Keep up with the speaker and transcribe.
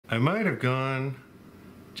I might have gone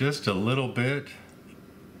just a little bit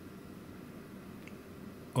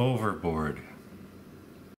overboard.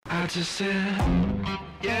 I just said,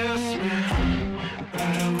 yes, man,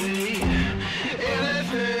 right away,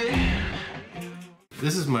 anything.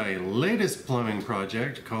 This is my latest plumbing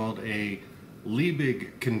project called a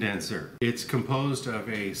Liebig condenser. It's composed of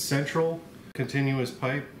a central continuous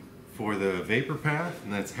pipe for the vapor path,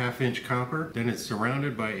 and that's 1/2 inch copper. Then it's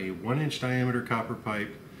surrounded by a 1 inch diameter copper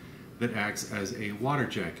pipe that acts as a water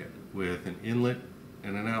jacket with an inlet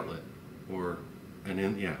and an outlet, or an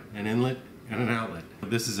inlet and an outlet.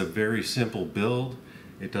 This is a very simple build.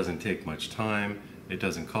 It doesn't take much time, it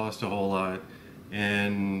doesn't cost a whole lot,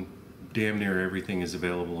 and damn near everything is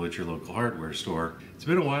available at your local hardware store. It's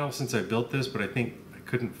been a while since I built this, but I think I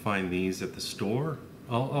couldn't find these at the store.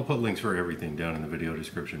 I'll put links for everything down in the video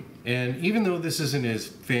description. And even though this isn't as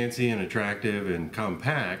fancy and attractive and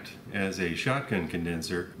compact as a shotgun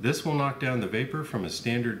condenser, this will knock down the vapor from a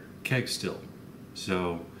standard keg still.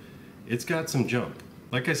 So it's got some jump.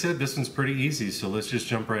 Like I said, this one's pretty easy, so let's just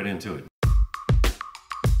jump right into it.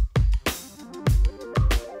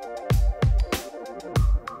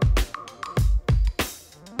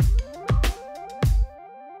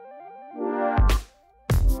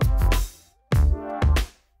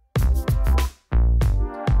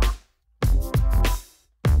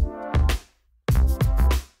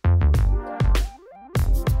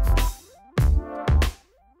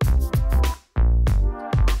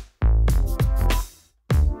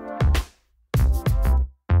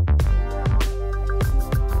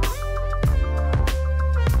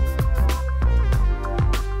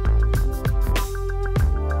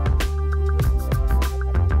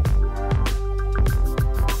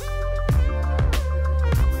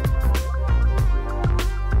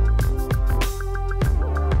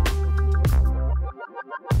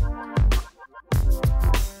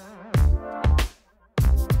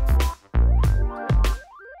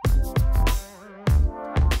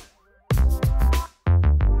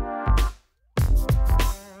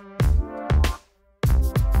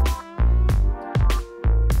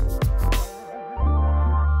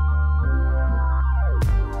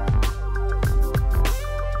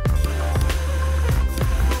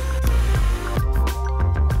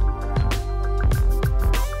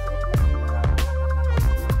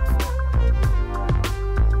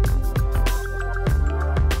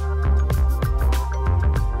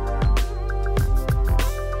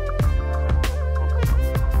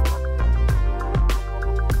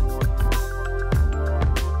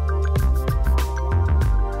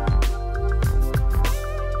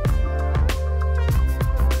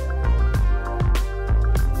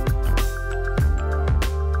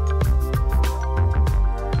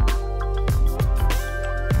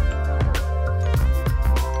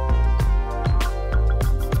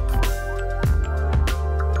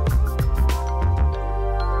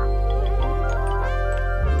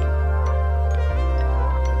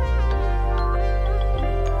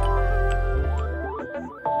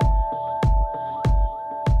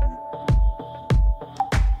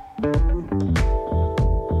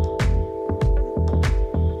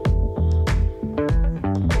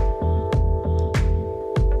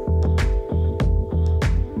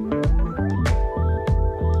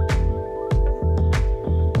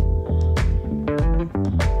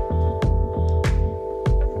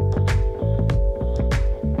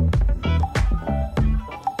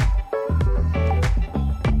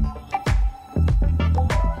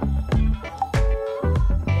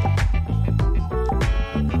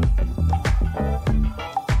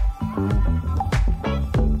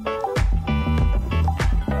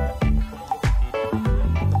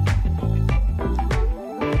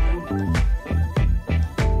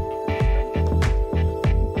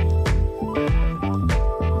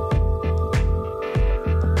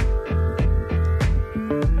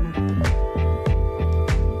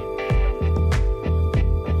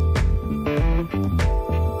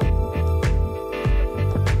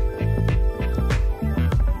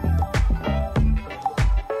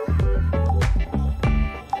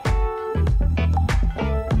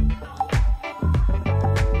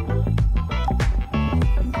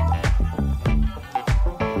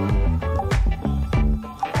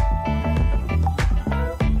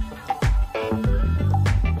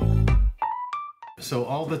 So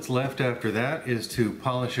all that's left after that is to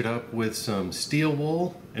polish it up with some steel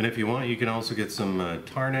wool, and if you want you can also get some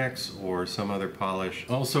Tarnex or some other polish.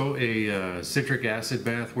 Also a citric acid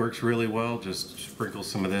bath works really well. Just sprinkle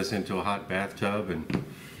some of this into a hot bathtub and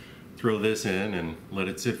throw this in and let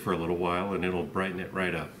it sit for a little while and it'll brighten it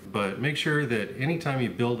right up. But make sure that anytime you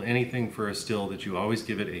build anything for a still that you always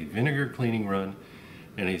give it a vinegar cleaning run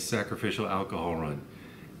and a sacrificial alcohol run.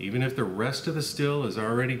 Even if the rest of the still is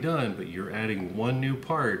already done, but you're adding one new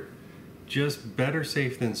part, just better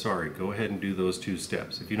safe than sorry. Go ahead and do those 2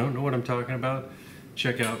 steps. If you don't know what I'm talking about,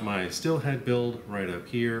 check out my still head build right up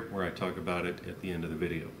here where I talk about it at the end of the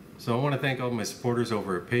video. So I want to thank all my supporters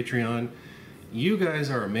over at Patreon. You guys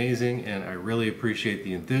are amazing, and I really appreciate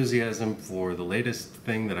the enthusiasm for the latest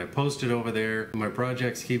thing that I posted over there. My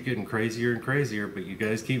projects keep getting crazier and crazier, but you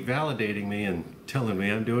guys keep validating me and telling me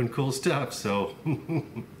I'm doing cool stuff, so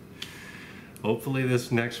hopefully this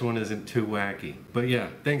next one isn't too wacky. But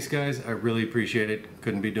yeah, thanks guys, I really appreciate it.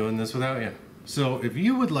 Couldn't be doing this without you. So if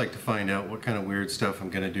you would like to find out what kind of weird stuff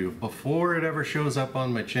I'm going to do before it ever shows up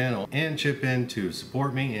on my channel and chip in to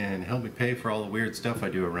support me and help me pay for all the weird stuff I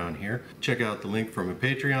do around here, check out the link from my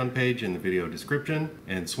Patreon page in the video description,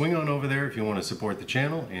 and swing on over there if you want to support the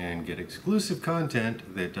channel and get exclusive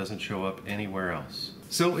content that doesn't show up anywhere else.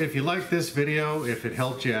 So if you liked this video, if it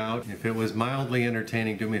helped you out, if it was mildly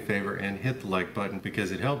entertaining, do me a favor and hit the like button,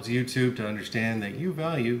 because it helps YouTube to understand that you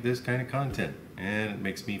value this kind of content, and it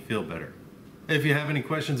makes me feel better. If you have any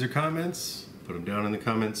questions or comments, put them down in the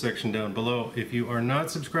comments section down below. If you are not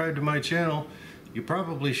subscribed to my channel, you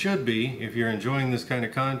probably should be if you're enjoying this kind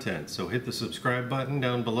of content. So hit the subscribe button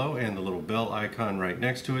down below and the little bell icon right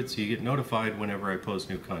next to it so you get notified whenever I post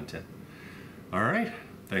new content. Alright,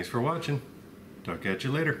 thanks for watching. Talk at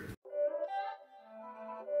you later.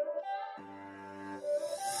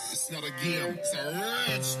 It's not a game, it's a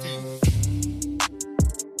rich thing.